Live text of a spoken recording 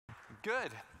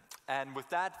Good. And with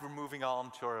that, we're moving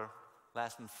on to our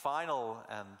last and final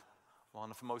and one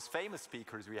of the most famous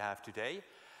speakers we have today.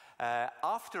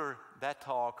 After that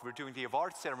talk, we're doing the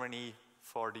award ceremony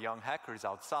for the young hackers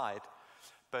outside.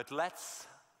 But let's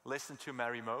listen to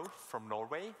Mary Moe from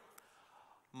Norway.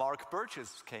 Mark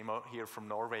Burgess came out here from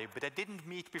Norway, but I didn't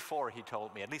meet before, he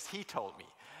told me. At least he told me.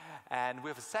 And we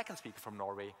have a second speaker from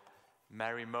Norway,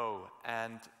 Mary Moe.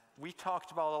 And we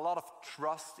talked about a lot of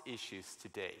trust issues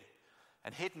today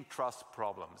and hidden trust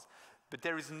problems. But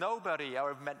there is nobody,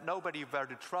 or I've met nobody where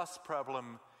the trust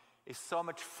problem is so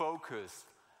much focused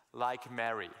like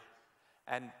Mary.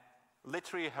 And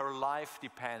literally her life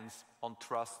depends on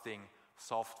trusting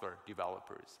software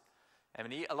developers. I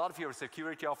mean, a lot of you are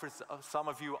security officers, some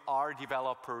of you are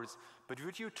developers, but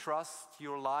would you trust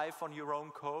your life on your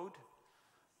own code?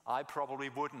 I probably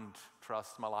wouldn't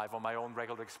trust my life on my own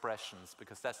regular expressions,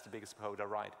 because that's the biggest code I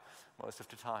write most of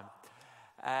the time.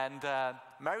 And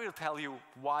Mary will tell you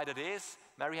why that is.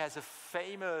 Mary has a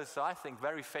famous, I think,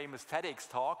 very famous TEDx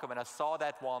talk. When I saw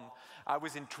that one, I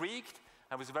was intrigued.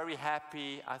 I was very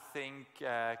happy. I think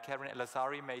Karen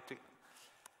Elazari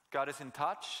got us in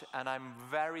touch, and I'm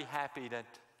very happy that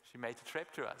she made the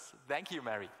trip to us. Thank you,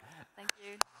 Mary. Thank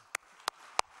you.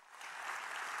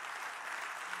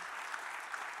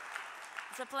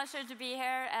 It's a pleasure to be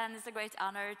here, and it's a great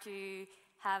honor to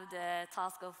have the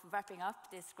task of wrapping up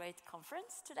this great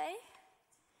conference today.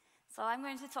 So I'm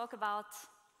going to talk about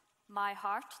my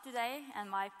heart today and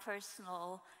my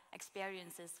personal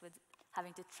experiences with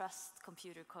having to trust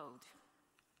computer code.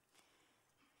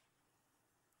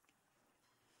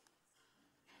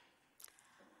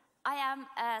 I am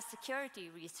a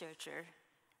security researcher,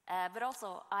 but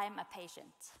also I'm a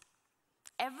patient.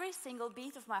 Every single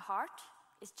beat of my heart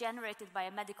is generated by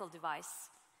a medical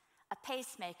device, a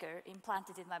pacemaker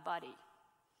implanted in my body.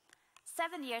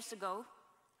 7 years ago,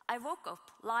 I woke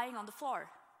up lying on the floor.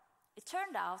 It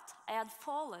turned out I had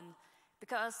fallen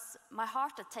because my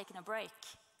heart had taken a break,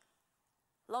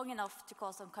 long enough to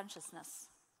cause unconsciousness.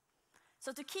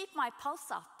 So to keep my pulse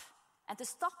up and to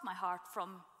stop my heart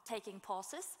from taking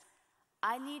pauses,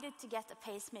 I needed to get a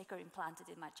pacemaker implanted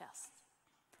in my chest.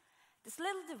 This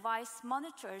little device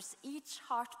monitors each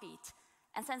heartbeat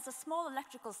and sends a small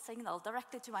electrical signal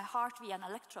directly to my heart via an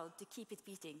electrode to keep it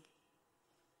beating.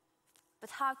 But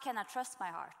how can I trust my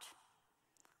heart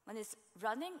when it's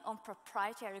running on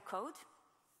proprietary code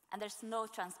and there's no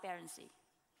transparency?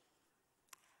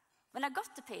 When I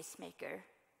got the pacemaker,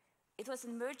 it was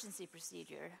an emergency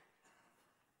procedure.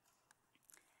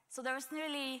 So there was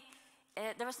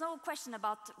no question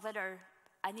about whether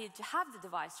I needed to have the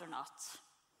device or not.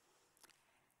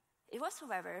 It was,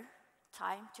 however,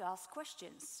 time to ask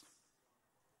questions.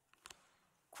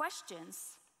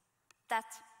 Questions that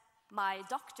my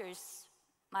doctors,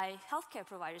 my healthcare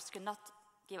providers could not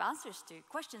give answers to.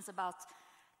 Questions about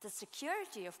the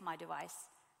security of my device,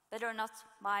 whether or not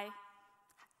my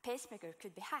pacemaker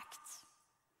could be hacked.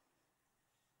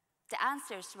 The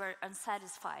answers were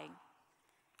unsatisfying.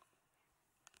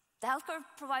 The healthcare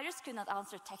providers could not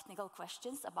answer technical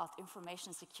questions about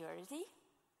information security,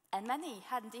 and many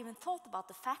hadn't even thought about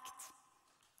the fact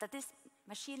that this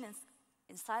machine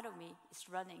inside of me is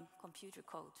running computer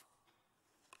code.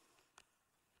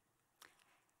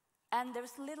 And there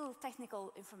was little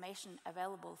technical information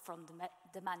available from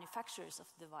the manufacturers of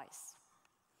the device.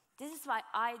 This is why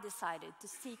I decided to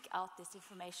seek out this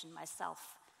information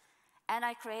myself, and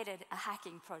I created a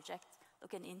hacking project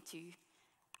looking into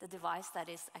the device that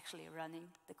is actually running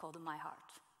the code of my heart.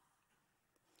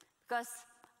 Because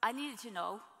I needed to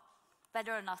know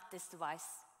whether or not this device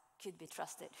could be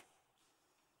trusted.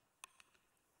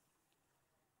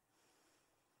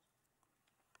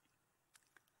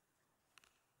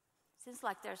 Seems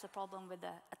like there's a problem with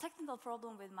a technical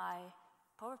problem with my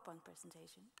PowerPoint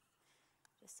presentation.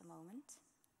 Just a moment.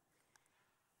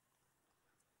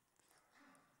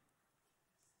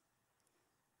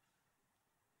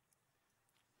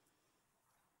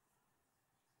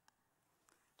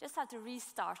 Just had to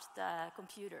restart the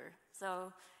computer.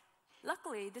 So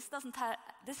luckily, this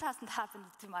hasn't happened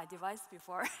to my device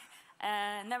before.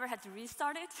 Never had to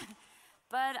restart it.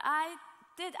 But I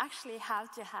did actually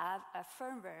have to have a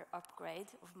firmware upgrade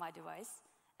of my device,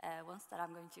 once that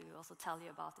I'm going to also tell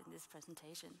you about in this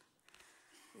presentation.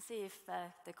 Let's see if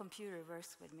the computer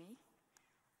works with me.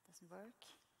 Doesn't work.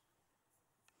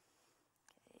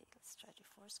 Okay, let's try to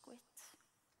force quit.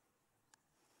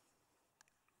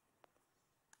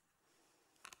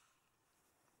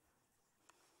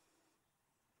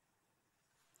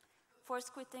 Force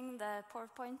quitting the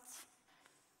PowerPoint.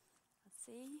 Let's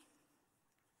see.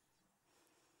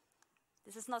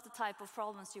 This is not the type of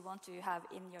problems you want to have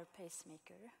in your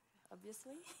pacemaker,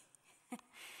 obviously.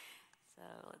 So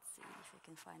let's see if we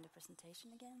can find the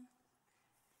presentation again.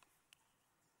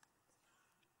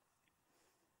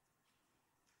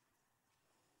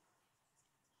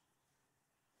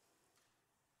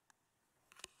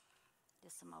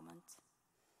 Just a moment.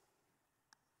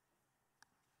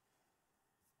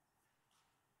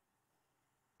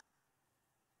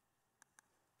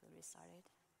 We'll restart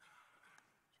it.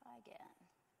 Try again.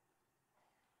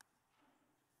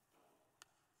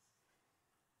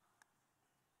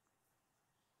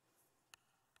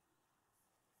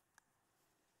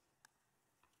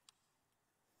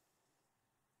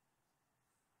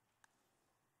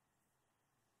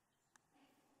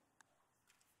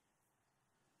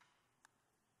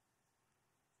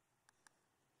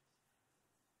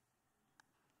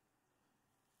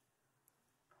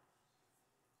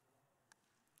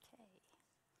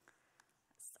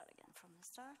 From the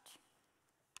start.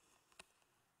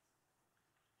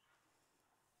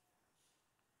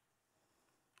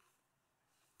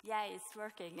 Yeah, it's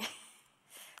working.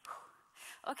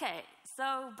 Okay,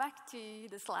 so back to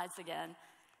the slides again.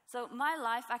 So my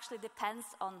life actually depends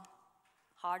on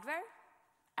hardware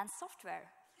and software.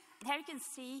 And here you can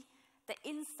see the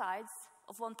insides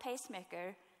of one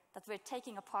pacemaker that we're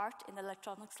taking apart in the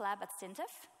electronics lab at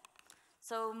SINTEF.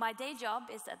 So my day job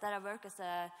is that I work as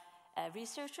a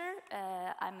researcher.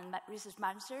 I'm a research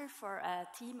manager for a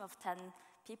team of 10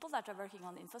 people that are working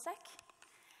on InfoSec.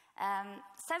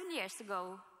 7 years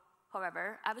ago,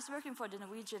 however, I was working for the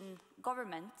Norwegian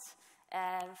government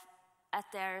at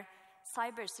their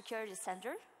cybersecurity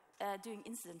center doing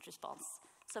incident response.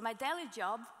 So my daily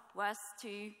job was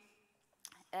to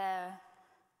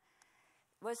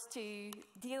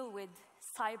deal with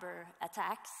cyber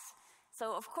attacks.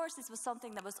 So of course this was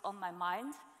something that was on my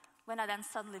mind when I then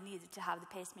suddenly needed to have the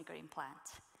pacemaker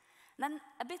implant. And then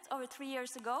a bit over 3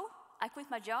 years ago, I quit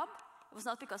my job. It was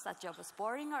not because that job was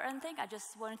boring or anything. I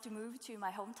just wanted to move to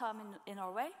my hometown in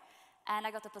Norway, and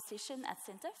I got a position at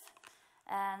SINTEF.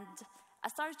 And I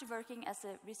started working as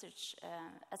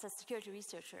a security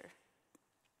researcher.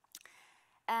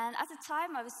 And at the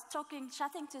time, I was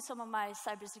chatting to some of my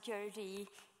cybersecurity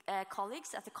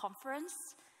colleagues at the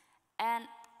conference, and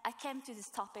I came to this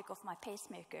topic of my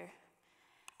pacemaker.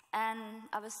 And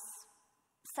I was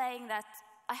saying that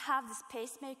I have this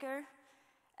pacemaker.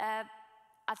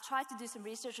 I've tried to do some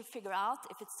research to figure out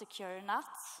if it's secure or not,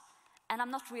 and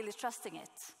I'm not really trusting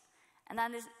it. And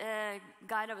then this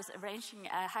guy that was arranging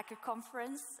a hacker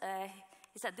conference,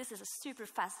 he said, this is a super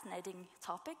fascinating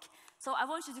topic, so I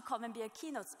want you to come and be a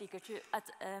keynote speaker at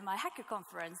my hacker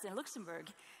conference in Luxembourg.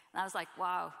 And I was like,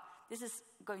 wow, this is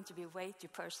going to be way too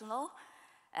personal.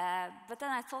 But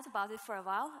then I thought about it for a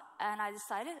while, and I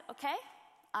decided, okay,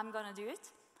 I'm going to do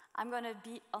it. I'm going to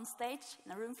be on stage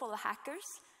in a room full of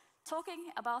hackers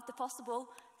talking about the possible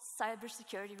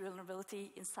cybersecurity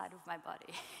vulnerability inside of my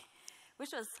body,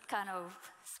 which was kind of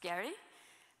scary.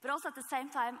 But also at the same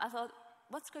time, I thought,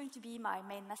 what's going to be my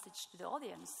main message to the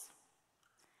audience?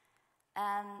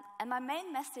 And my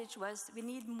main message was, we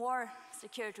need more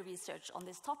security research on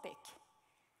this topic.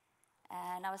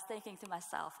 And I was thinking to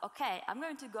myself, okay, I'm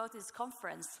going to go to this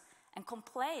conference and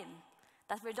complain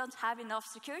that we don't have enough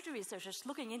security researchers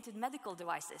looking into medical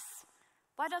devices.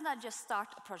 Why don't I just start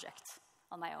a project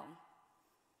on my own?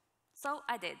 So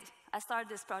I did. I started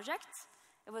this project.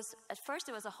 At first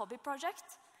it was a hobby project.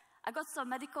 I got some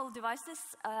medical devices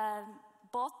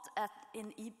bought at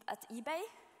eBay.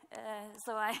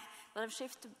 So I got them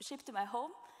shipped to my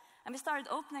home. And we started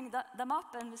opening them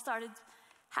up, and we started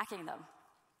hacking them.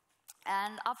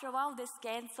 And after a while, this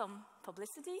gained some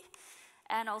publicity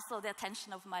and also the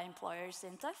attention of my employer,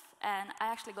 SINTEF. And I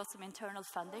actually got some internal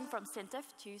funding from SINTEF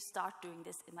to start doing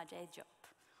this in my day job,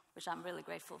 which I'm really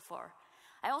grateful for.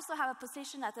 I also have a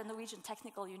position at the Norwegian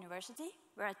Technical University,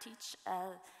 where I teach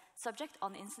a subject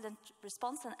on incident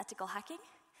response and ethical hacking.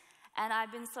 And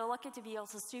I've been so lucky to be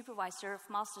also supervisor of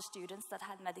master students that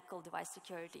had medical device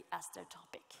security as their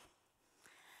topic.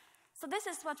 So this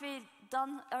is what we've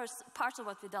done, or parts of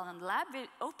what we've done in the lab. We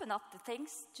open up the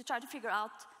things to try to figure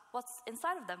out what's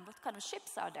inside of them, what kind of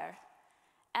chips are there.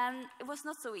 And it was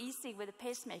not so easy with the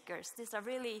pacemakers. These are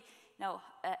really,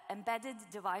 embedded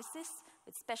devices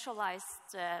with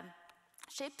specialized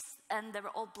chips, and they were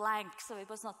all blank, so it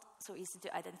was not so easy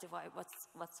to identify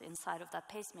what's inside of that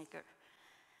pacemaker.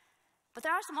 But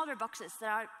there are some other boxes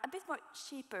that are a bit more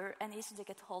cheaper and easier to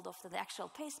get hold of than the actual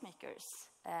pacemakers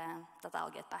that I'll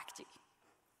get back to.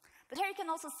 But here you can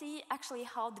also see actually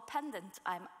how dependent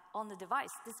I'm on the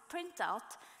device. This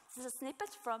printout, this is a snippet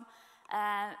from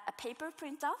a paper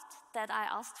printout that I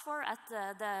asked for at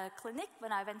the clinic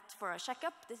when I went for a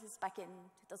checkup. This is back in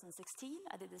 2016,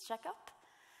 I did this checkup.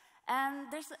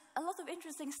 And there's a lot of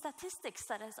interesting statistics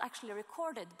that is actually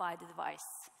recorded by the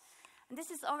device. And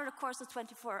this is over the course of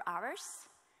 24 hours.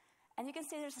 And you can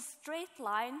see there's a straight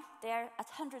line there at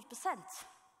 100%.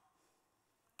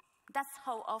 That's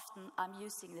how often I'm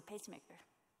using the pacemaker.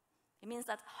 It means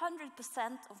that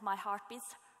 100% of my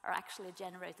heartbeats are actually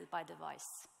generated by the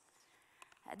device.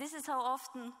 This is how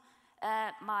often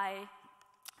my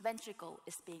ventricle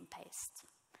is being paced.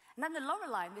 And then the lower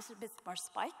line, which is a bit more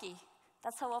spiky,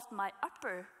 that's how often my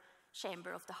upper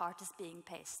chamber of the heart is being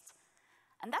paced.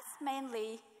 And that's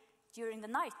mainly during the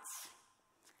night.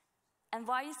 And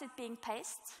why is it being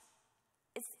paced?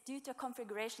 It's due to a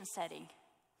configuration setting.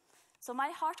 So my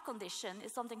heart condition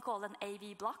is something called an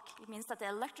AV block. It means that the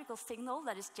electrical signal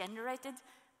that is generated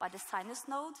by the sinus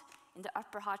node in the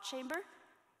upper heart chamber,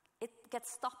 it gets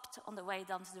stopped on the way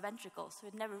down to the ventricle, so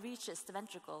it never reaches the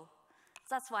ventricle.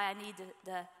 So that's why I need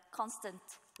the constant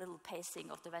little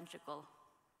pacing of the ventricle.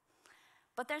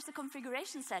 But there's a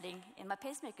configuration setting in my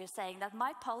pacemaker saying that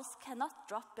my pulse cannot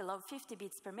drop below 50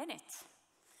 beats per minute.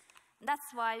 And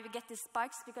that's why we get these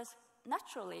spikes, because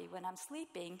naturally, when I'm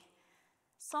sleeping,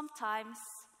 sometimes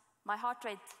my heart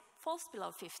rate falls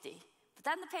below 50. But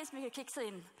then the pacemaker kicks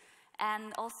in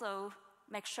and also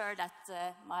makes sure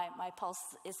that my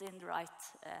pulse is in the right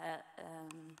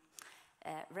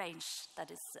range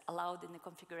that is allowed in the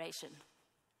configuration.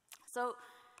 So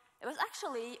it was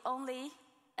actually only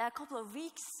a couple of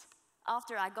weeks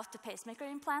after I got the pacemaker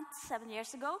implant 7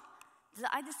 years ago that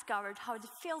I discovered how it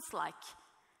feels like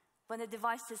when the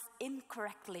device is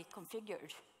incorrectly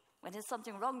configured, when there's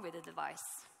something wrong with the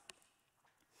device.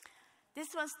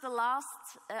 This was the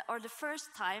last, or the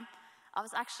first time I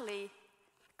was actually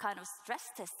kind of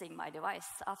stress testing my device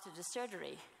after the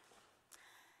surgery.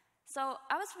 So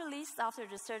I was released after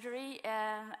the surgery.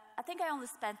 I think I only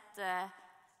spent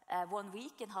 1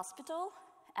 week in hospital.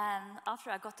 And after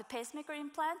I got the pacemaker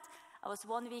implant, I was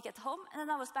 1 week at home, and then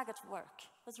I was back at work.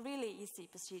 It was a really easy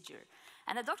procedure.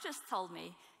 And the doctors told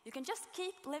me, you can just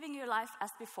keep living your life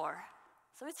as before.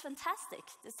 So it's fantastic.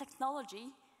 This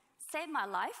technology saved my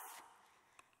life,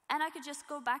 and I could just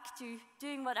go back to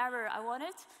doing whatever I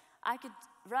wanted. I could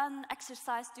run,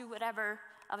 exercise, do whatever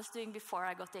I was doing before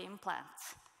I got the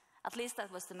implant. At least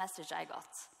that was the message I got.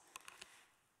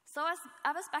 So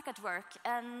I was back at work,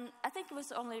 and I think it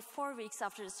was only 4 weeks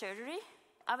after the surgery,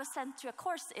 I was sent to a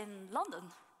course in London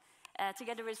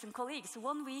together with some colleagues,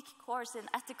 1 week course in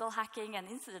ethical hacking and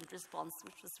incident response,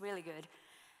 which was really good.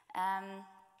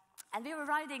 And we were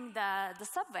riding the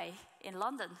subway in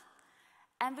London,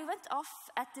 and we went off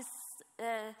at this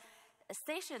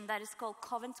station that is called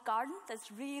Covent Garden, that's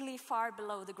really far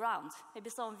below the ground. Maybe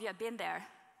some of you have been there.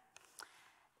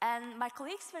 And my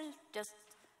colleagues were just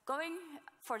going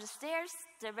for the stairs.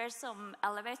 There were some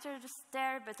elevators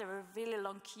there, but there were really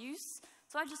long queues.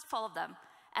 So I just followed them.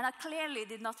 And I clearly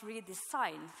did not read this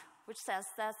sign, which says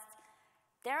that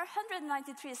there are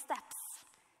 193 steps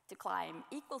to climb,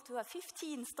 equal to a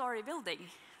 15-story building.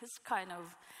 It's kind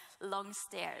of long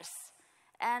stairs.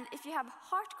 And if you have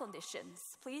heart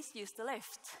conditions, please use the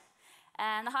lift.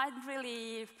 And it hadn't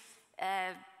really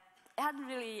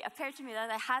appeared to me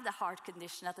that I had a heart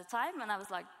condition at the time, and I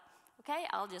was like, okay,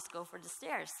 I'll just go for the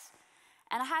stairs.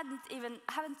 And I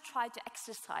haven't tried to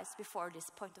exercise before this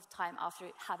point of time after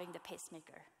having the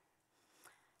pacemaker.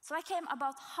 So I came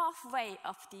about halfway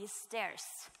up these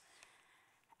stairs.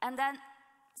 And then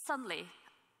suddenly,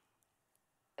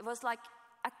 it was like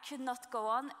I could not go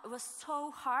on. It was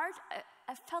so hard.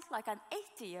 I felt like an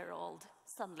 80-year-old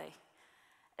suddenly.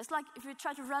 It's like if you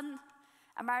try to run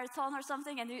a marathon or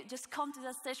something and you just come to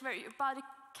that stage where your body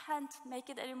can't make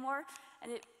it anymore.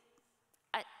 And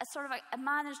I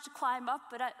managed to climb up,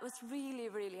 but it was really,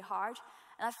 really hard.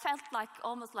 And I felt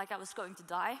almost like I was going to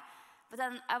die. But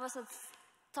then I was at the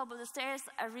top of the stairs.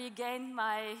 I regained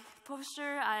my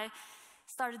posture. I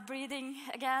started breathing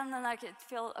again, and I could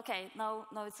feel, okay, no,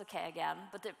 it's okay again.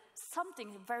 But something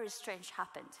very strange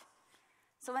happened.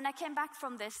 So when I came back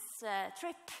from this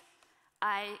trip,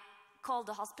 I called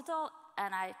the hospital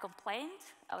and I complained.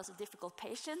 I was a difficult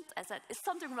patient. I said, is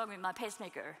something wrong with my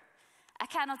pacemaker? I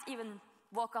cannot even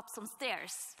walk up some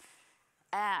stairs.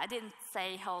 I didn't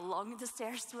say how long the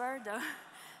stairs were, though.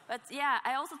 But yeah,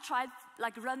 I also tried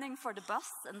running for the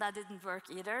bus, and that didn't work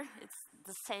either. It's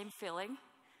the same feeling.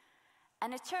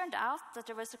 And it turned out that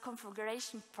there was a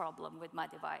configuration problem with my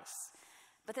device.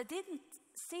 But I didn't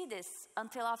see this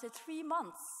until after 3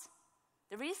 months.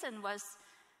 The reason was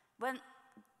when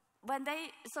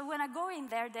I go in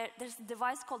there, there's a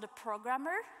device called a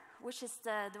programmer which is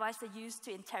the device they use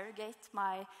to interrogate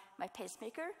my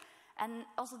pacemaker, and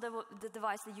also the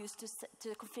device they use to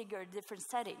configure different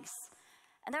settings.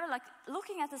 And they were like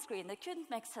looking at the screen, they couldn't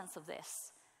make sense of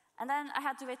this. And then I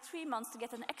had to wait 3 months to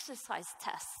get an exercise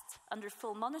test under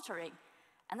full monitoring.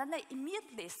 And then they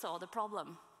immediately saw the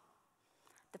problem.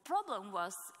 The problem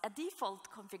was a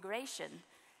default configuration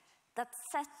that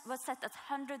was set at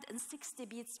 160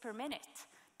 beats per minute.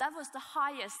 That was the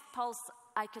highest pulse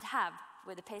I could have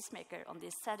with a pacemaker on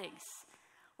these settings,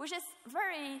 which is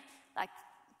very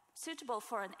suitable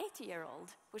for an 80-year-old,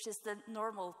 which is the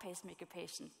normal pacemaker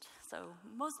patient. So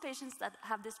most patients that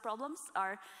have these problems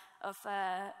are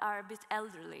a bit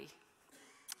elderly.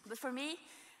 But for me,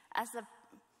 as a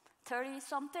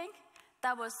 30-something,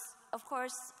 that was, of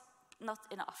course, not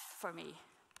enough for me.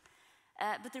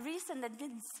 But the reason they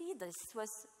didn't see this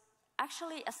was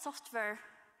actually a software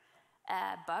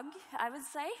bug, I would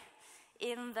say,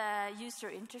 in the user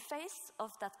interface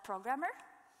of that programmer.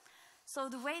 So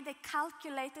the way they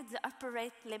calculated the upper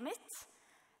rate limit,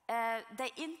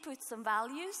 they input some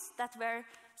values that were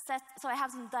set. So I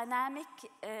have some dynamic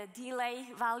delay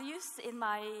values in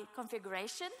my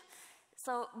configuration.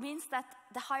 So it means that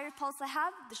the higher pulse I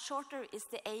have, the shorter is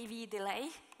the AV delay,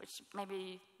 which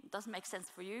maybe doesn't make sense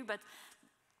for you, but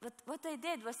what they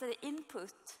did was they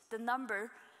input the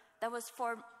number that was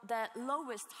for the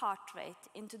lowest heart rate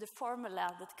into the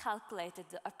formula that calculated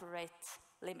the upper rate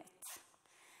limit.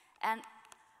 And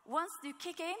once you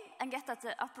kick in and get at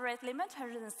the upper rate limit,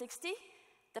 160,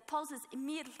 the pulse is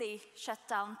immediately shut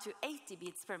down to 80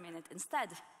 beats per minute instead.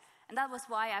 And that was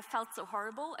why I felt so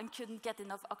horrible and couldn't get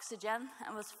enough oxygen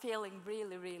and was feeling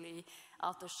really, really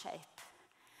out of shape.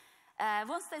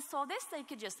 Once they saw this, they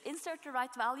could just insert the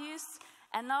right values,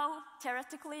 and now,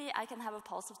 theoretically, I can have a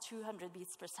pulse of 200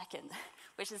 beats per second,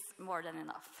 which is more than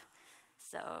enough.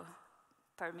 So,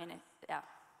 per minute, yeah,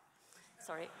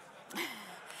 sorry.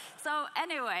 So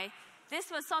anyway,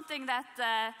 this was something that,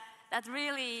 that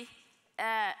really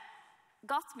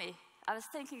got me. I was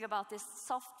thinking about this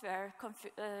software,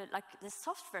 this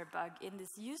software bug in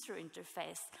this user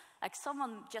interface. Like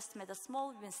someone just made a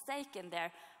small mistake in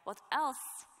there. What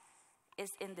else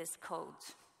is in this code?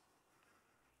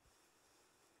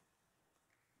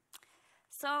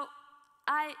 So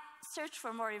I searched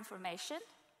for more information,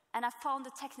 and I found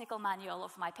the technical manual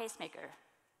of my pacemaker,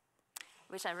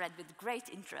 which I read with great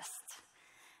interest.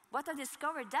 What I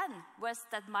discovered then was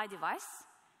that my device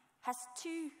has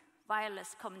 2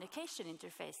 wireless communication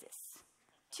interfaces,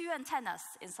 2 antennas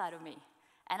inside of me,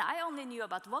 and I only knew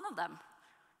about one of them.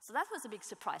 So that was a big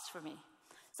surprise for me.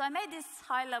 So I made this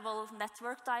high-level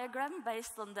network diagram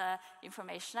based on the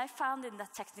information I found in the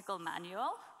technical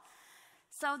manual.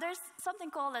 So there's something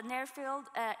called a near-field,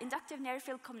 inductive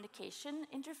near-field communication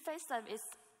interface that is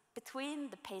between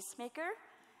the pacemaker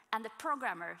and the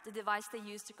programmer, the device they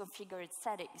use to configure its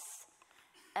settings.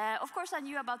 Of course, I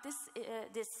knew about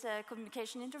this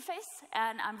communication interface,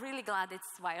 and I'm really glad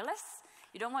it's wireless.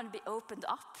 You don't want to be opened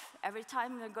up every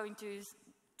time you're going to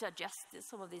adjust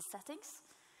some of these settings.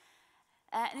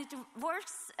 And it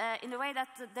works in the way that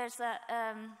there's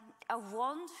a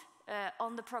wand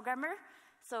on the programmer,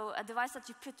 so a device that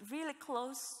you put really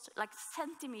close, like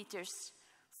centimeters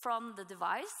from the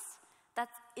device, that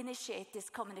initiate this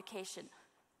communication.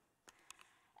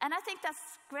 And I think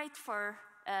that's great for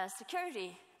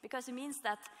security, because it means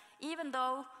that even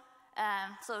though,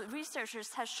 so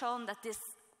researchers have shown that this,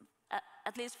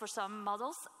 at least for some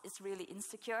models, is really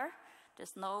insecure.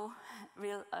 There's no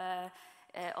real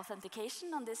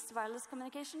authentication on this wireless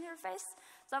communication interface.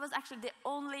 So that was actually the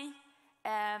only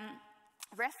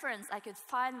reference I could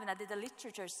find when I did a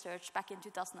literature search back in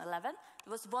 2011.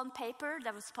 There was one paper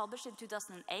that was published in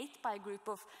 2008 by a group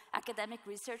of academic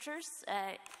researchers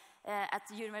at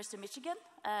the University of Michigan,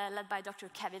 led by Dr.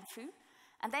 Kevin Fu.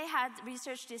 And they had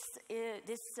researched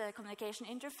this communication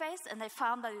interface, and they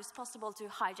found that it was possible to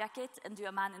hijack it and do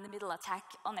a man-in-the-middle attack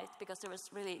on it, because there was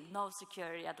really no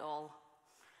security at all.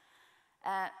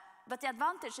 But the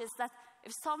advantage is that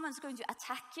if someone's going to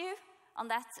attack you on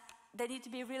that, they need to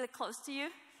be really close to you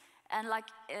and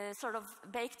sort of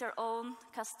bake their own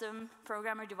custom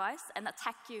programmer device and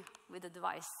attack you with the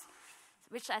device,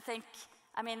 which I think,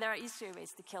 I mean, there are easier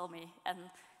ways to kill me, and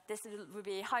this would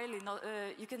be highly,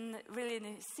 you can really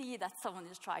see that someone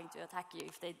is trying to attack you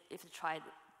if they tried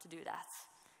to do that.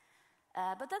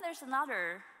 But then there's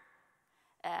another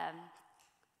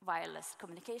wireless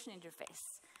communication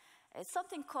interface. It's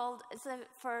something called,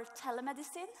 for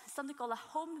telemedicine, something called a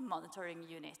home monitoring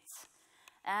unit.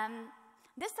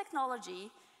 This technology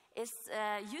is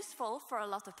useful for a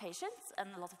lot of patients, and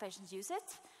a lot of patients use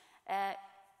it.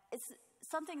 It's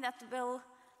something that will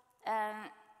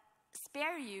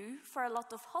spare you for a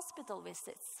lot of hospital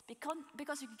visits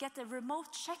because you can get a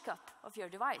remote checkup of your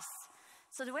device.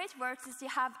 So the way it works is you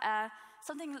have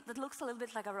something that looks a little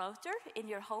bit like a router in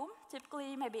your home,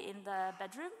 typically maybe in the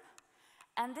bedroom.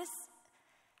 And this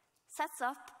sets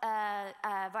up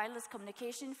a wireless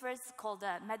communication interface called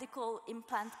a Medical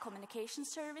Implant Communication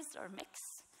Service, or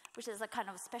MICS, which is a kind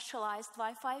of specialized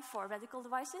Wi-Fi for medical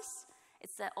devices.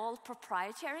 It's all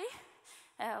proprietary,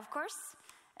 of course.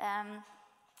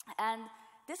 And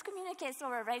this communicates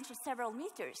over a range of several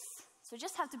meters. So you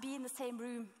just have to be in the same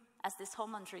room as this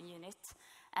home monitoring unit.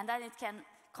 And then it can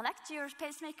connect to your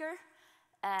pacemaker,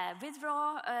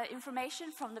 withdraw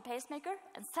information from the pacemaker,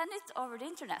 and send it over the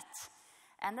internet.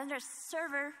 And then there's a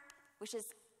server, which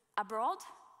is abroad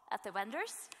at the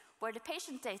vendors, where the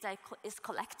patient data is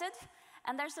collected.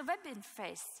 And there's a web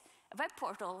interface, a web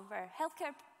portal, where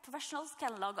healthcare professionals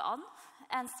can log on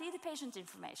and see the patient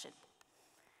information.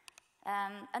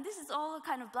 And this is all a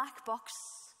kind of black box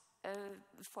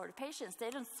for the patients. They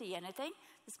don't see anything.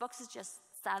 This box is just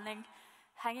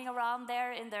hanging around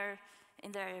there in their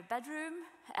bedroom,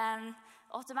 and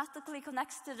automatically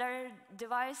connects to their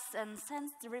device and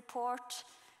sends the report.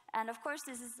 And of course,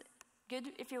 this is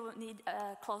good if you need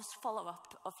a close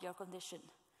follow-up of your condition.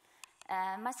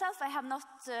 Myself, I have not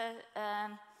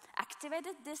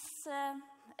activated this.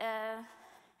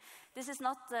 This is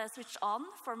not switched on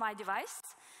for my device.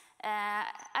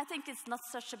 I think it's not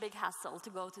such a big hassle to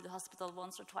go to the hospital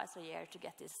once or twice a year to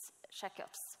get these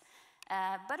checkups.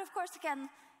 But of course, you can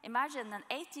imagine an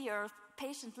 80-year-old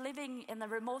patient living in a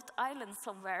remote island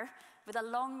somewhere with a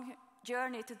long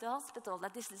journey to the hospital,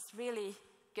 that this is really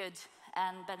good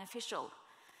and beneficial.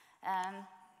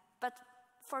 But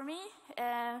for me,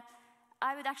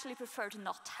 I would actually prefer to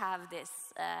not have this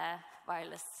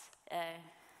wireless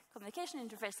communication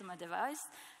interface on my device,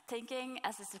 thinking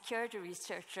as a security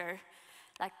researcher,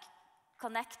 like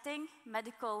connecting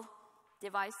medical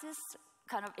devices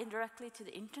kind of indirectly to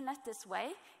the internet this way,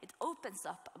 it opens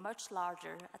up a much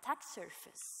larger attack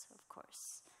surface, of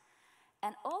course.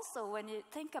 And also, when you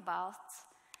think about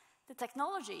the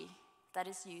technology that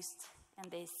is used in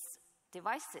these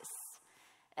devices,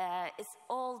 it's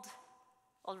old,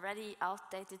 already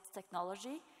outdated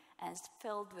technology, and it's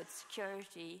filled with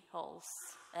security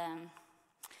holes.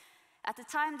 At the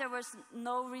time, there was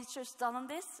no research done on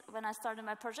this when I started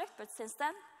my project, but since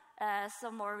then,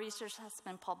 some more research has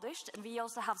been published, and we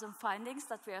also have some findings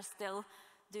that we are still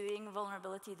doing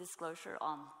vulnerability disclosure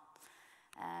on.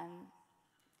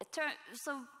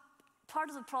 So part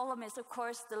of the problem is, of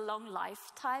course, the long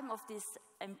lifetime of these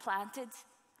embedded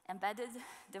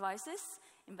devices,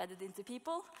 embedded into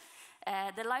people.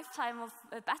 The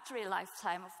battery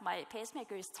lifetime of my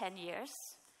pacemaker is 10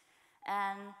 years.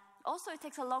 And also it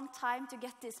takes a long time to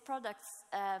get these products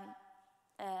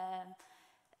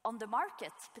on the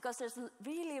market, because there's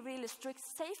really, really strict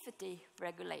safety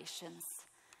regulations.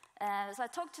 So I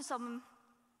talked to some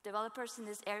developers in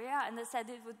this area, and they said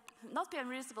it would not be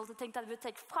unreasonable to think that it would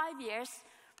take 5 years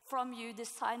from you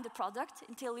design the product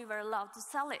until you were allowed to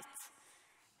sell it.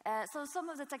 So some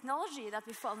of the technology that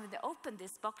we found when they opened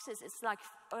these boxes is like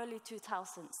early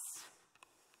 2000s.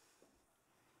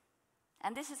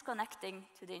 And this is connecting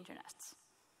to the internet.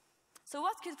 So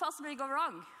what could possibly go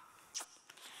wrong?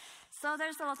 So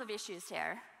there's a lot of issues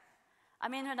here. I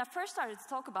mean, when I first started to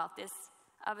talk about this,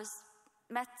 I was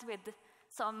met with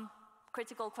some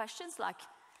critical questions like,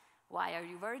 why are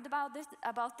you worried about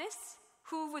this?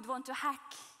 Who would want to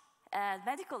hack a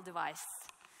medical device?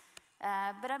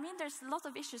 But I mean, there's a lot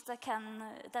of issues that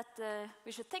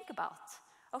we should think about.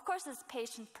 Of course, there's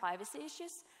patient privacy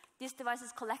issues. These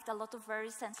devices collect a lot of very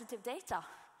sensitive data.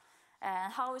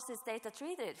 How is this data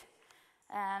treated?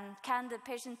 Can the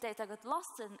patient data get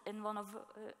lost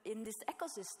in this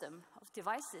ecosystem of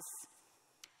devices?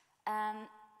 And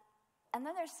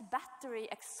then there's battery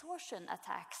extortion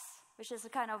attacks, which is a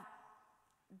kind of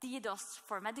DDoS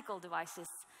for medical devices,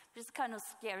 which is kind of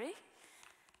scary.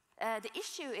 The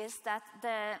issue is that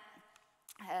the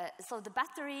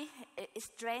battery is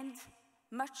drained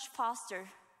much faster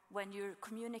when you're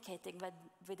communicating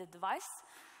with the device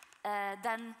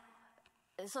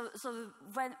So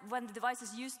when the device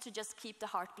is used to just keep the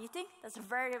heart beating, that's a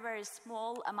very, very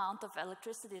small amount of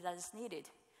electricity that is needed.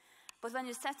 But when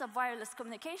you set up wireless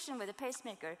communication with a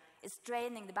pacemaker, it's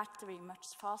draining the battery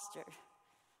much faster.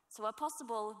 So a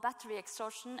possible battery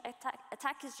extortion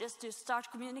attack is just to start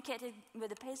communicating with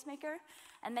the pacemaker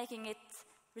and making it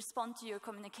respond to your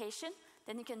communication.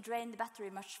 Then you can drain the battery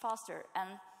much faster. And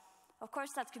of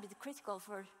course, that could be critical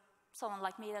for someone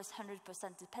like me that's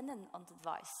 100% dependent on the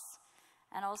device.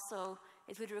 And also,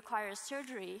 it would require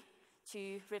surgery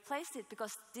to replace it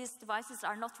because these devices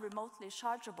are not remotely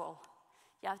chargeable.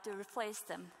 You have to replace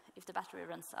them if the battery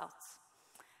runs out.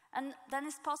 And then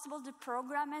it's possible to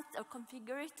program it or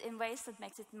configure it in ways that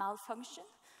makes it malfunction,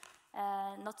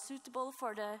 not suitable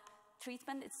for the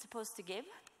treatment it's supposed to give.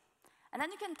 And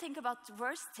then you can think about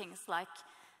worse things like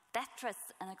death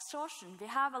threats and extortion. We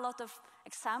have a lot of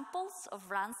examples of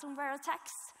ransomware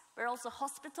attacks where also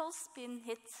hospitals been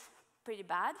hit pretty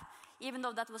bad, even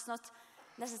though that was not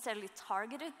necessarily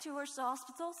targeted towards the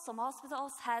hospitals. Some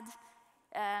hospitals had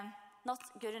not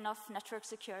good enough network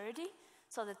security,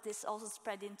 so that this also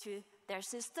spread into their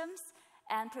systems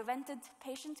and prevented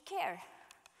patient care.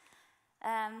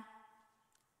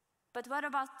 But what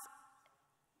about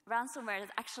ransomware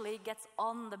that actually gets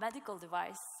on the medical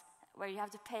device, where you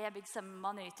have to pay a big sum of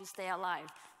money to stay alive?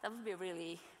 That would be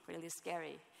really, really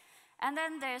scary. And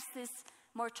then there's these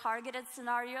more targeted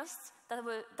scenarios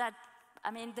that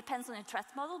depends on your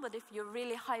threat model, but if you're a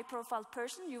really high-profile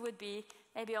person, you would be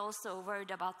maybe also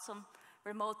worried about some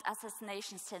remote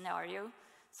assassination scenario.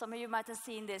 Some of you might have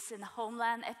seen this in the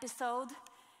Homeland episode,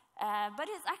 but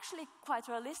it's actually quite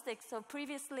realistic. So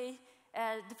previously,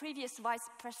 the previous vice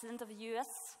president of the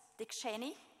US, Dick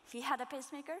Cheney, he had a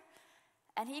pacemaker,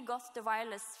 and he got the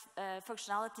wireless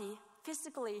functionality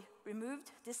physically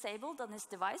removed, disabled on his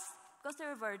device, because they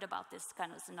were worried about this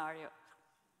kind of scenario.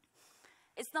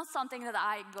 It's not something that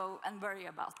I go and worry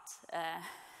about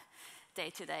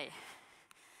day to day.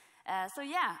 So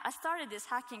yeah, I started this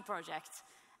hacking project,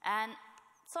 and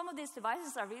some of these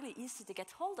devices are really easy to get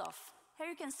hold of. Here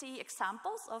you can see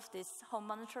examples of these home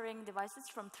monitoring devices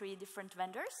from 3 different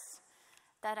vendors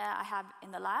that I have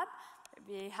in the lab.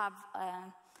 We have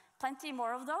plenty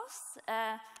more of those.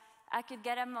 I could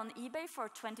get them on eBay for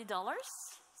 $20,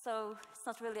 so it's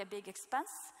not really a big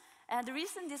expense. And the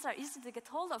reason these are easy to get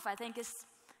hold of, I think, is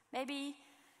maybe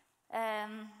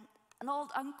an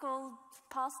old uncle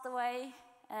passed away,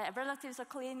 relatives are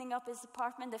cleaning up his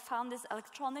apartment, they found these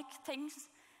electronic things,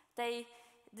 they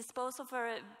dispose of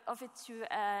it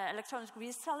to an electronic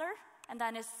reseller, and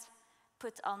then it's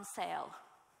put on sale.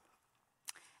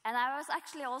 And I was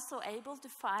actually also able to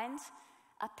find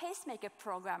a pacemaker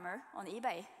programmer on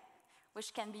eBay,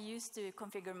 which can be used to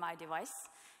configure my device.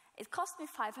 It cost me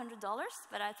 $500,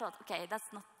 but I thought, okay,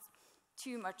 that's not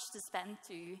too much to spend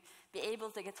to be able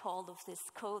to get hold of this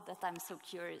code that I'm so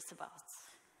curious about.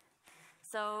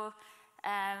 So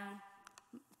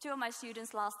 2 of my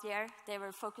students last year, they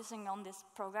were focusing on this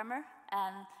programmer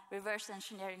and reverse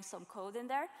engineering some code in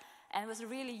there. And it was a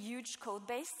really huge code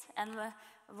base. And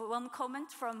one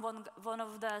comment from one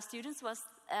of the students was,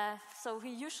 so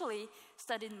he usually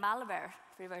studied malware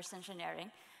reverse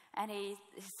engineering. And he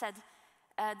said,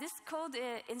 this code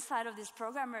inside of this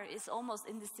programmer is almost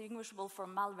indistinguishable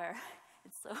from malware.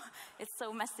 It's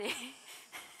so messy.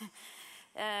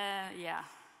 Yeah.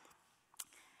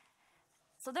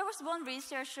 So there was one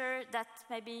researcher that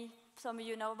maybe some of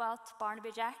you know about,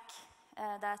 Barnaby Jack,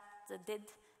 that did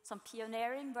some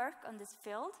pioneering work on this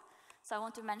field. So I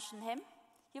want to mention him.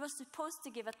 He was supposed to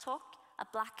give a talk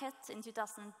at Black Hat in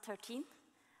 2013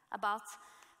 about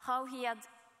how he had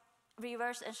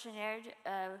reverse engineered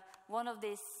one of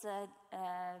these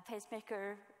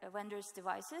pacemaker vendors'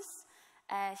 devices.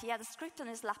 He had a script on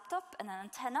his laptop and an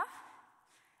antenna,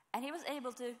 and he was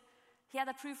able to, he had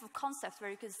a proof of concept where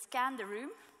he could scan the room.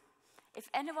 If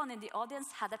anyone in the audience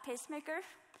had a pacemaker,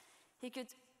 he could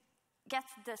get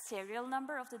the serial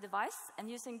number of the device,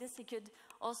 and using this he could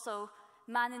also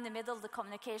man in the middle the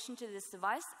communication to this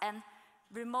device and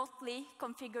remotely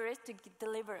configure it to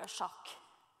deliver a shock.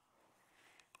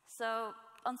 So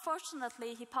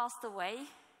unfortunately he passed away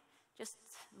just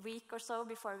a week or so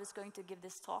before he was going to give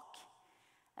this talk.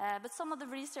 But some of the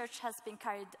research has been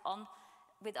carried on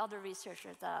with other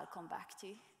researchers that I'll come back to.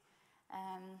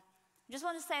 I just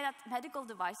want to say that medical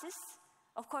devices,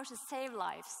 of course, they save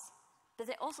lives, but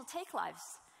they also take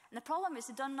lives. And the problem is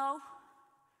you don't know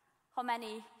how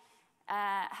many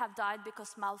have died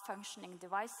because malfunctioning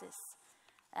devices.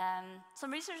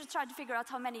 Some researchers tried to figure out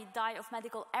how many die of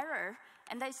medical error,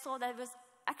 and they saw that it was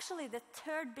actually the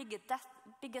 3rd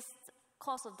biggest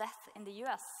cause of death in the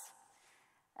US.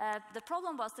 The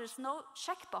problem was there's no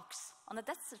checkbox on the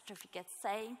death certificate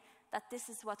saying that this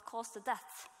is what caused the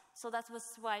death. So that was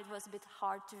why it was a bit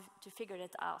hard to figure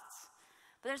it out.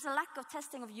 But there's a lack of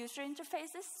testing of user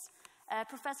interfaces.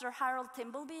 Professor Harold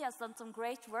Thimbleby has done some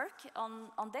great work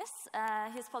on this.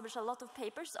 He's published a lot of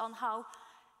papers on how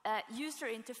user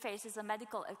interfaces and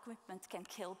medical equipment can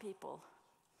kill people.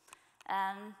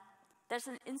 There's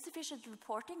an insufficient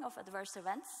reporting of adverse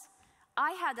events.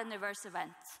 I had an adverse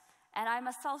event, and I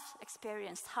myself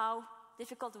experienced how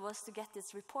difficult it was to get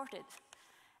this reported.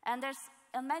 And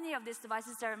on many of these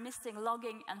devices, they're missing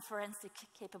logging and forensic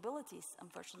capabilities,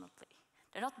 unfortunately.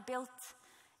 They're not built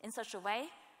in such a way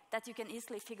that you can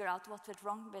easily figure out what went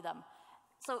wrong with them.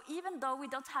 So even though we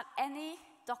don't have any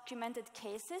documented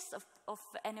cases of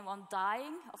anyone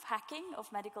dying of hacking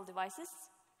of medical devices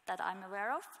that I'm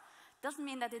aware of, doesn't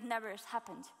mean that it never has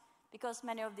happened, because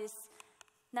many of these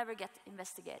never get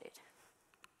investigated.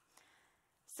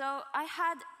 So I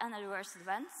had an adverse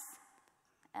event.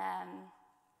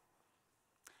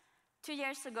 2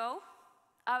 years ago,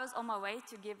 I was on my way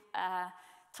to give a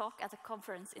talk at a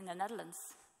conference in the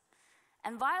Netherlands.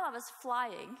 And while I was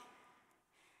flying,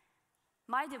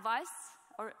 my device,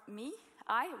 or me,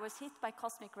 I was hit by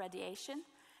cosmic radiation.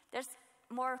 There's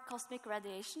more cosmic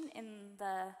radiation in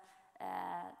that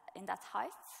height,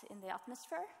 in the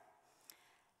atmosphere,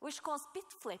 which caused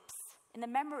bit flips in the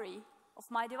memory of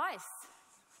my device.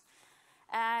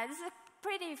 This is a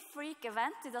pretty freak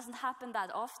event. It doesn't happen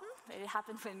that often. It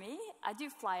happened with me. I do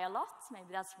fly a lot,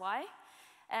 maybe that's why.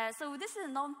 So this is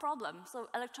a known problem. So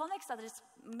electronics that is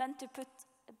meant to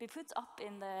be put up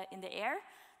in the air,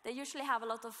 they usually have a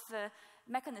lot of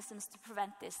mechanisms to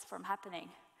prevent this from happening.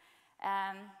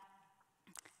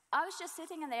 I was just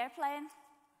sitting in the airplane,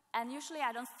 and usually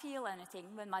I don't feel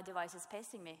anything when my device is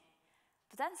pacing me.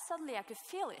 But then suddenly I could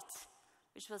feel it,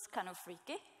 which was kind of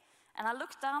freaky. And I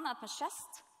looked down at my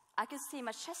chest. I could see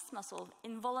my chest muscle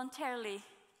involuntarily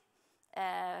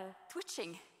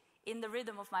twitching in the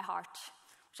rhythm of my heart,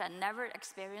 which I never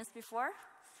experienced before.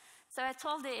 So I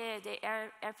told the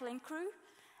airplane crew,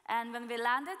 and when we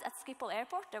landed at Schiphol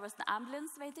Airport, there was an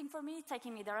ambulance waiting for me,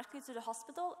 taking me directly to the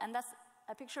hospital, and that's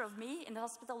a picture of me in the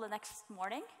hospital the next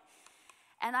morning.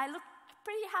 And I looked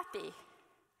pretty happy.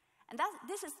 And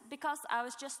this is because I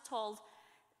was just told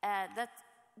that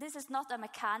this is not a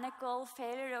mechanical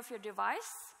failure of your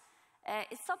device.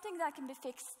 It's something that can be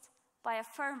fixed by a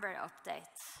firmware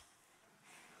update.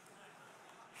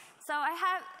 So I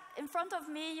have, in front of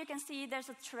me, you can see there's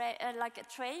a tray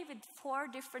with 4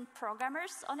 different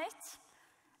programmers on it.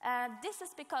 This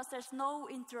is because there's no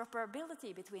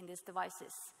interoperability between these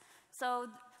devices. So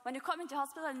when you come into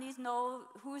hospital, you need to know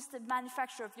who's the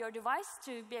manufacturer of your device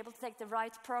to be able to take the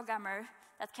right programmer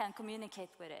that can communicate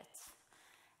with it.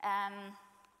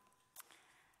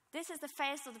 This is the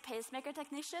face of the pacemaker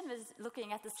technician who's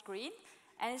looking at the screen,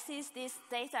 and he sees this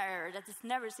data error that he's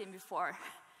never seen before.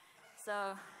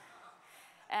 So,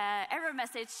 error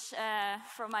message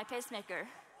from my pacemaker.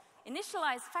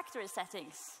 Initialize factory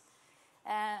settings.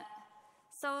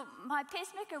 So my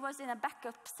pacemaker was in a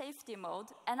backup safety mode,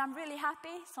 and I'm really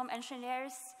happy some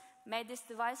engineers made this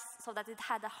device so that it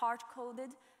had a hard-coded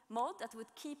mode that would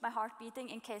keep my heart beating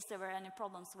in case there were any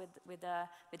problems with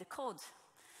the code.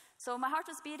 So my heart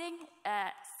was beating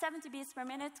 70 beats per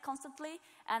minute constantly,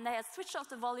 and I had switched off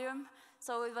the volume,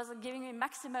 so it was giving me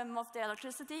maximum of the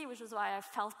electricity, which is why I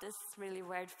felt this really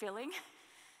weird feeling.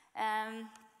 And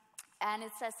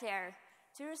it says here,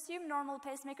 to resume normal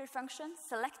pacemaker function,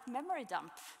 select memory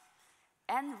dump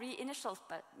and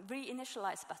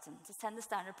reinitialize button to send the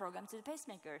standard program to the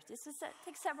pacemaker. This will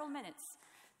take several minutes.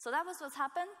 So that was what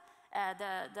happened.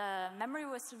 The memory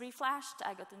was reflashed.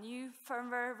 I got a new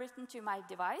firmware written to my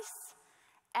device,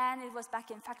 and it was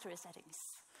back in factory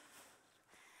settings.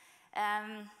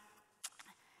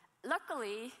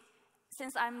 Luckily,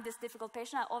 since I'm this difficult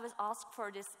patient, I always ask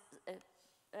for this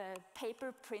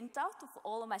paper printout of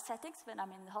all of my settings when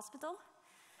I'm in the hospital,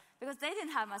 because they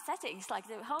didn't have my settings. Like,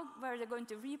 how were they going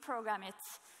to reprogram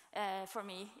it for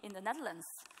me in the Netherlands?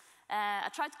 I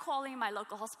tried calling my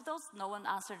local hospitals. No one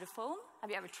answered the phone. Have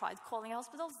you ever tried calling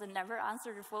hospitals? They never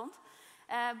answered the phone.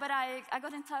 But I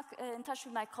got in touch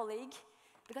with my colleague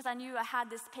because I knew I had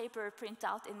this paper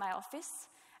printout in my office,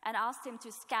 and asked him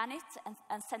to scan it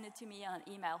and send it to me on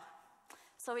an email.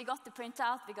 So we got the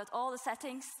printout, we got all the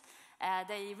settings,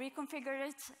 they reconfigured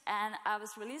it, and I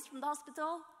was released from the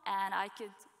hospital, and I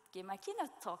could give my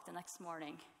keynote talk the next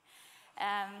morning.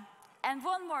 And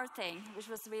one more thing, which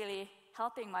was really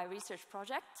helping my research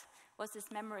project, was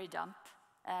this memory dump.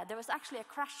 There was actually a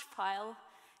crash file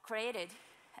created,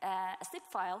 a zip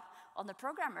file on the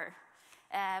programmer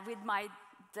with my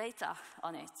data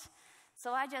on it.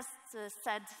 So I just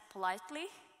said politely,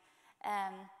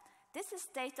 this is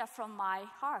data from my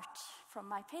heart, from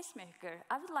my pacemaker.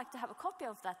 I would like to have a copy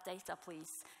of that data,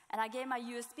 please. And I gave my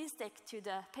USB stick to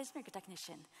the pacemaker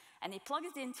technician, and he plugged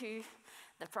it into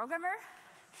the programmer,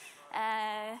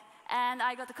 and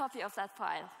I got a copy of that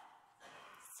file.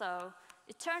 So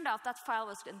it turned out that file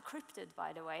was encrypted,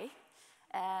 by the way.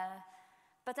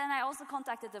 But then I also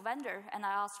contacted the vendor and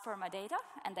I asked for my data,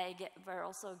 and they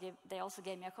also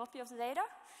gave me a copy of the data.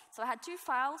 So I had 2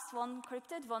 files, one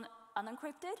encrypted, one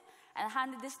unencrypted, and I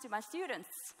handed this to my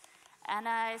students. And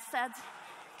I said,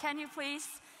 can you please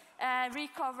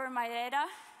recover my data?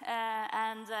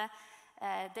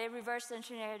 They reverse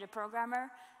engineered the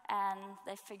programmer, and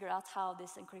they figured out how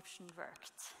this encryption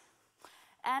worked.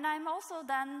 And I'm also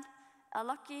then a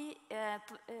lucky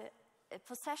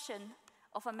possession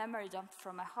of a memory dump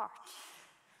from my heart.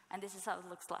 And this is how it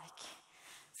looks like.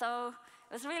 So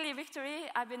it was really a victory.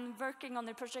 I've been working on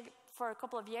the project for a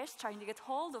couple of years, trying to get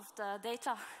hold of the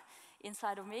data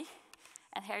inside of me.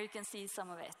 And here you can see some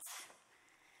of it.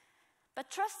 But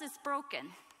trust is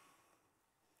broken.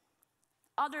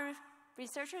 Other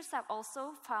researchers have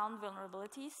also found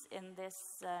vulnerabilities in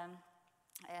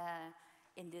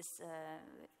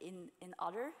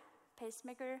other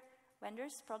pacemaker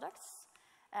vendors' products.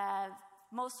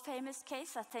 Most famous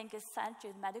case, I think, is St.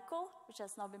 Jude Medical, which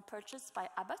has now been purchased by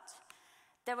Abbott.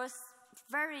 There was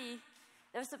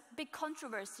a big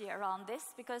controversy around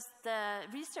this because the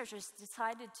researchers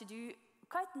decided to do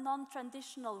quite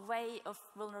non-traditional way of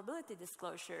vulnerability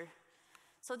disclosure.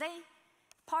 So they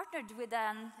partnered with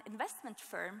an investment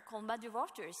firm called Muddy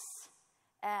Waters.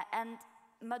 And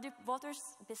Muddy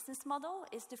Waters' business model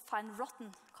is to find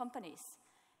rotten companies,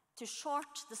 to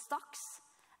short the stocks,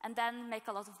 and then make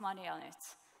a lot of money on it.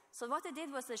 So what they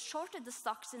did was they shorted the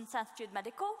stocks in St. Jude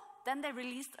Medical, then they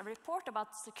released a report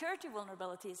about security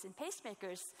vulnerabilities in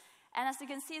pacemakers, and as you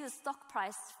can see, the stock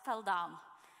price fell down,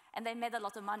 and they made a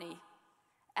lot of money.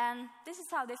 And this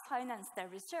is how they financed their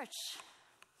research.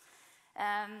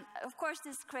 Of course,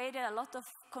 this created a lot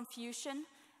of confusion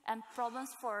and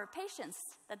problems for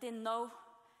patients that didn't know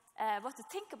what to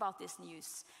think about this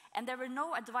news. And there were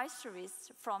no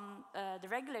advisories from the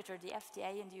regulator, the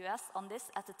FDA in the US, on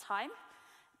this at the time.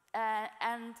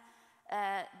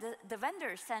 The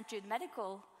vendor, St. Jude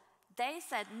Medical, they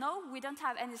said, no, we don't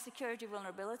have any security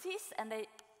vulnerabilities, and they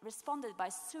responded by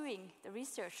suing the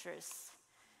researchers.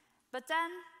 But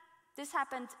then this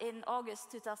happened in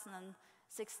August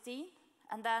 2016,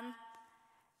 and then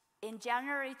in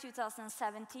January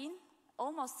 2017,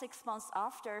 almost 6 months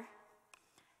after,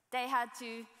 they had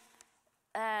to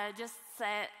just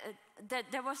say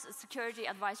that there was a security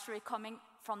advisory coming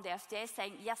from the FDA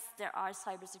saying, yes, there are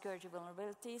cybersecurity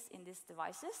vulnerabilities in these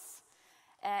devices.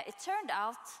 It turned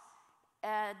out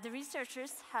the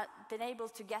researchers had been able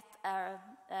to get a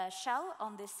shell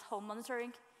on this home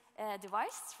monitoring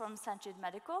device from St. Jude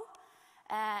Medical.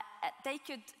 They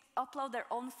could upload their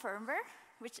own firmware,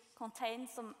 which contained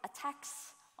some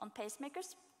attacks on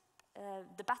pacemakers,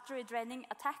 the battery draining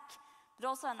attack, but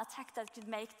also an attack that could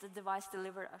make the device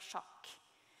deliver a shock.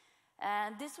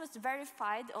 This was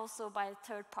verified also by a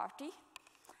third party.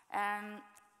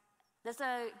 There's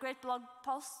a great blog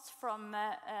post from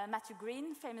Matthew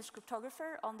Green, famous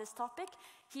cryptographer, on this topic.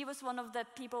 He was one of the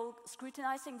people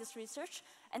scrutinizing this research,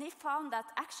 and he found that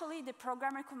actually the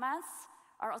programmer commands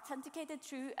are authenticated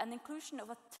through an inclusion of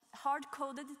a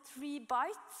hard-coded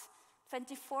 3-byte,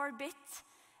 24-bit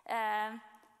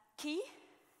key.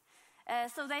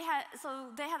 So they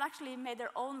had actually made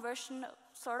their own version,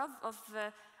 sort of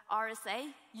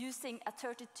RSA, using a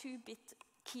 32-bit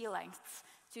key length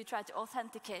to try to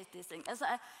authenticate this thing. As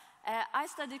I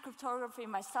studied cryptography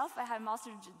myself. I have a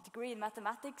master's degree in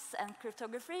mathematics and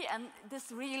cryptography, and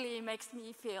this really makes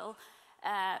me feel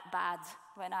bad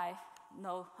when I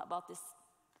know about this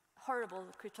horrible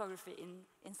cryptography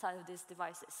inside of these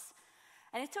devices.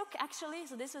 And it took actually,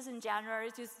 so this was in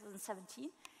January 2017,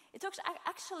 it took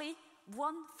actually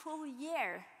 1 full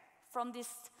year from these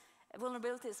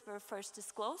vulnerabilities were first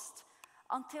disclosed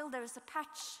until there was a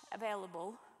patch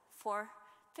available for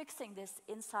fixing this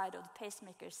inside of the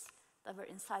pacemakers that were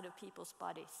inside of people's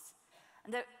bodies.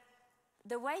 And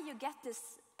the way you get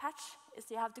this patch is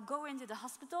you have to go into the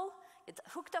hospital, get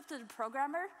hooked up to the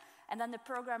programmer, and then the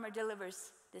programmer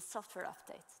delivers this software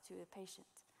update to the patient.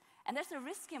 And there's a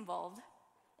risk involved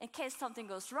in case something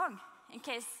goes wrong, in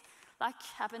case, like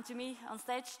happened to me on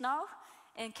stage now,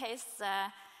 in case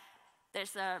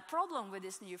there's a problem with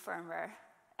this new firmware.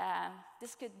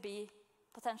 This could be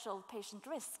potential patient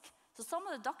risk. So some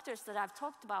of the doctors that I've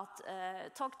talked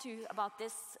to about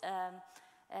this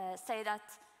say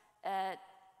that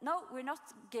no, we're not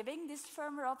giving these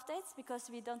firmware updates because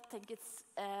we don't think it's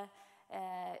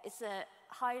a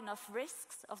high enough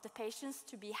risks of the patients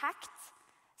to be hacked.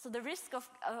 So the risk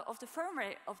of the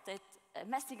firmware update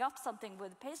messing up something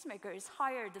with the pacemaker is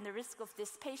higher than the risk of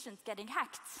this patient getting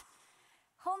hacked.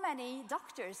 How many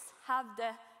doctors have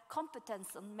the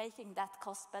competence on making that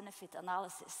cost-benefit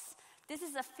analysis? This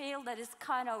is a field that is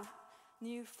kind of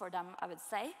new for them, I would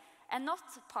say, and not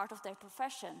part of their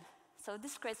profession. So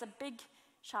this creates a big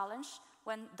challenge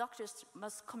when doctors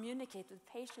must communicate with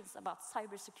patients about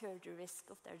cybersecurity risk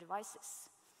of their devices.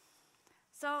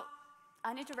 So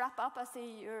I need to wrap up. I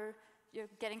see you're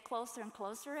getting closer and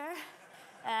closer here.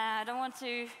 I don't want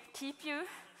to keep you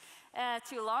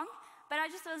too long. But I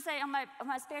just want to say, on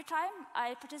my spare time,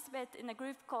 I participate in a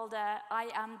group called I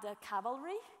Am the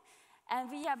Cavalry. And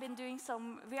we have been doing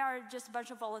we are just a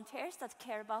bunch of volunteers that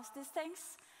care about these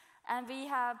things. And we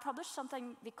have published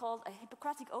something we call a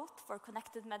Hippocratic Oath for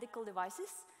Connected Medical Devices,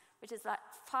 which is like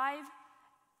 5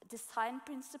 design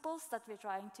principles that we're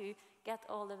trying to get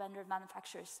all the vendor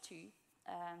manufacturers to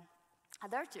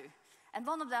adhere to. And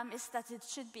one of them is that it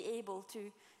should be able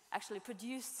to actually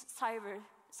produce cyber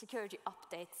security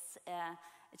updates.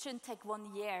 It shouldn't take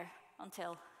 1 year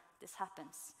until this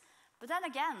happens. But then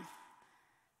again,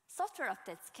 software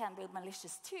updates can be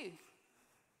malicious too.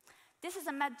 This is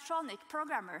a Medtronic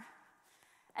programmer.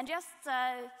 And just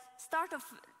a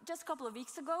couple of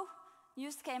weeks ago,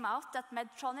 news came out that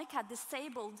Medtronic had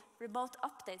disabled remote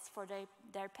updates for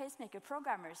their pacemaker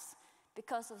programmers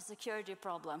because of a security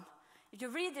problem. If you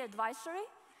read the advisory,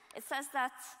 it says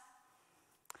that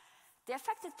the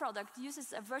affected product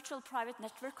uses a virtual private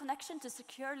network connection to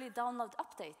securely download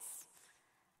updates.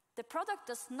 The product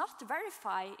does not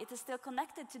verify it is still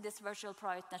connected to this virtual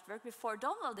private network before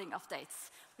downloading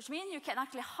updates, which means you can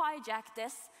actually hijack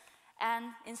this and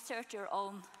insert your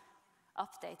own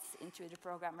updates into the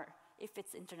programmer if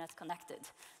it's internet connected.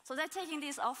 So they're taking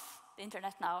these off the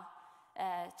internet now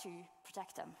to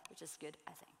protect them, which is good,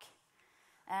 I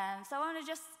think. So I want to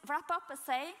just wrap up by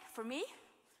saying, for me,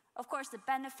 of course, the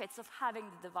benefits of having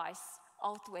the device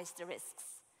outweighs the risks.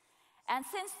 And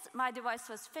since my device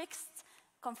was fixed,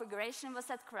 configuration was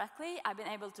set correctly, I've been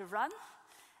able to run.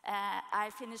 I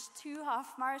finished 2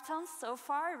 half marathons so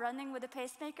far, running with a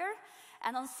pacemaker.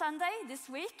 And on Sunday this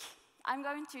week, I'm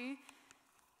going to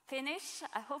finish,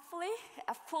 hopefully,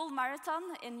 a full marathon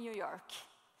in New York.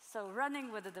 So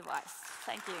running with the device.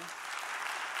 Thank you.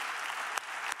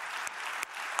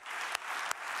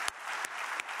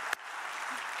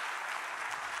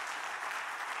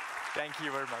 Thank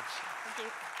you very much. Thank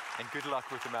you. And good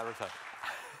luck with the marathon.